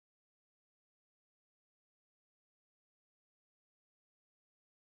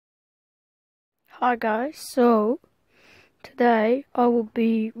Hi guys, so today I will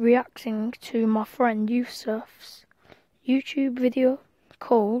be reacting to my friend Yusuf's YouTube video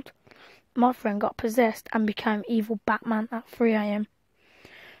called "My Friend Got Possessed and Became Evil Batman at 3 AM."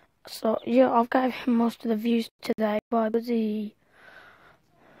 So yeah, I've gave him most of the views today by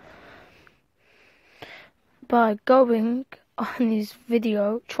going on his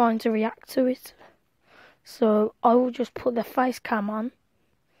video trying to react to it. So I will just put the face cam on.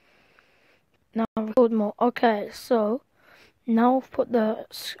 Now record more. Okay, so now I've put the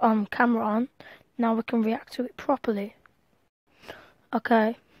camera on. Now we can react to it properly.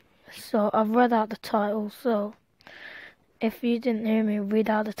 Okay, so I've read out the title. So if you didn't hear me read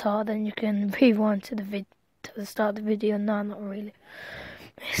out the title, then you can rewind to the start of the video. No, not really.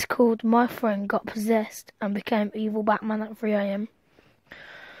 It's called "My Friend Got Possessed and Became Evil Batman at 3 AM."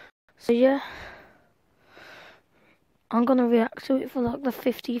 So yeah, I'm gonna react to it for like the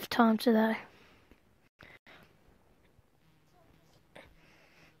 50th time today.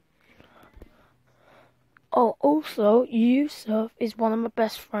 Oh, also, Yusuf is one of my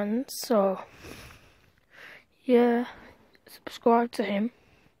best friends, so yeah, subscribe to him.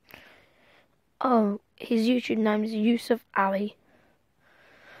 Oh, his YouTube name is Yusuf Ali.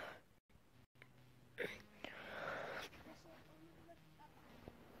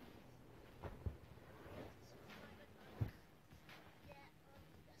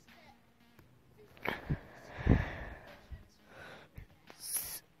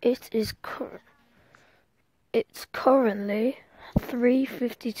 It's currently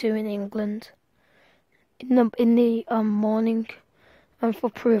 3:52 in England. In the morning, and for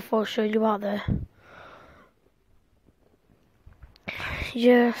proof, I'll show you out there.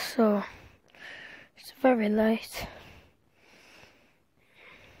 Yeah, so it's very late,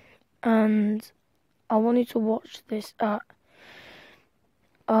 and I wanted to watch this at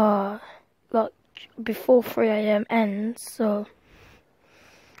like before 3 AM ends. So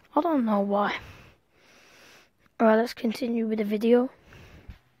I don't know why. Alright, let's continue with the video.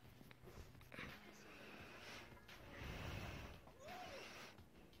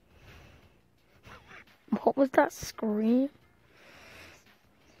 What was that scream?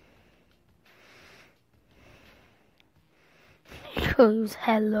 He goes,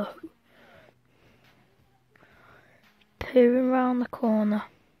 "Hello." Peering around the corner.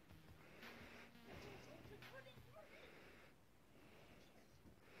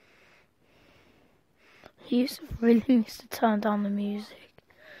 Yusuf really needs to turn down the music.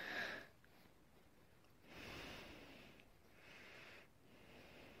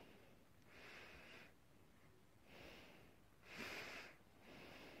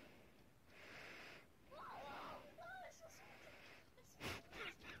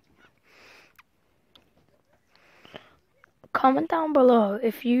 Comment down below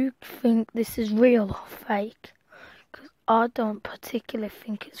if you think this is real or fake, because I don't particularly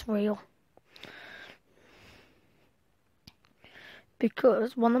think it's real.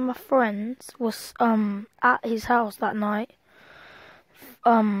 Because one of my friends was at his house that night,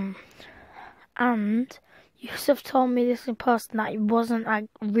 and Yusuf told me this in person that it wasn't like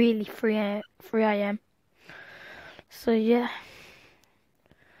really 3 AM. So yeah,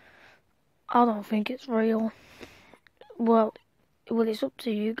 I don't think it's real. Well, it's up to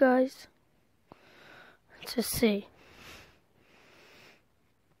you guys to see.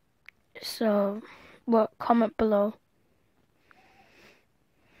 So, well, comment below.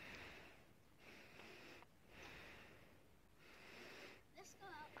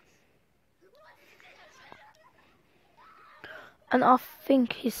 And I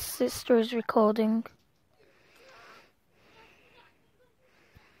think his sister is recording.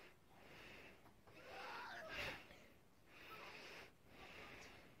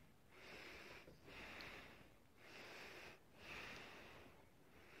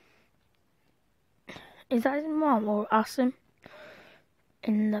 Is that his mom or Asim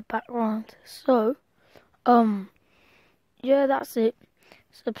in the background? So, yeah, that's it.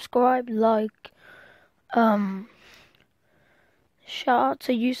 Subscribe, like, shout out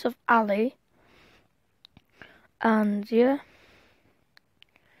to Yusuf Ali, and yeah,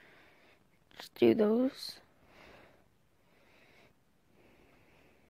 just do those.